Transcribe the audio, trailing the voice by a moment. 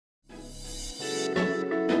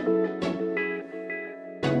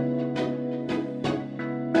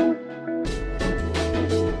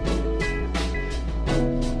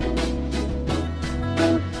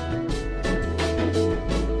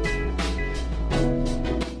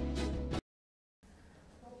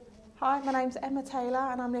Hi, my name's Emma Taylor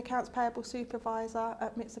and I'm the Accounts Payable Supervisor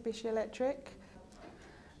at Mitsubishi Electric.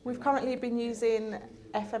 We've currently been using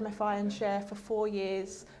FMFI and Share for 4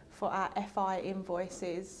 years for our FI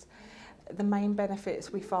invoices. The main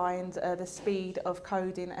benefits we find are the speed of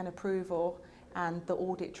coding and approval and the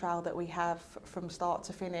audit trail that we have from start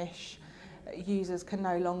to finish. Users can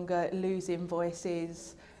no longer lose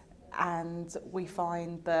invoices, and we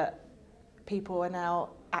find that people are now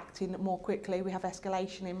acting more quickly. We have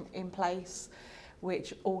escalation in place,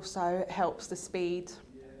 which also helps the speed.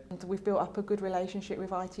 And we've built up a good relationship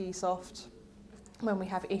with ITESOFT. When we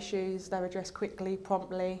have issues, they're addressed quickly,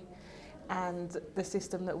 promptly, and the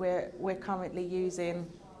system that we're currently using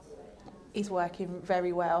is working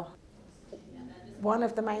very well. One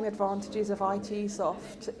of the main advantages of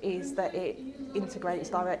ITESOFT is that it integrates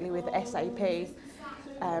directly with SAP.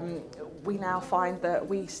 We now find that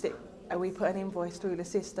we put an invoice through the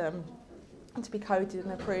system to be coded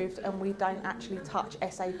and approved, and we don't actually touch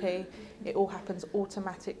SAP. It all happens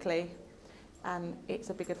automatically, and it's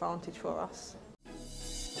a big advantage for us.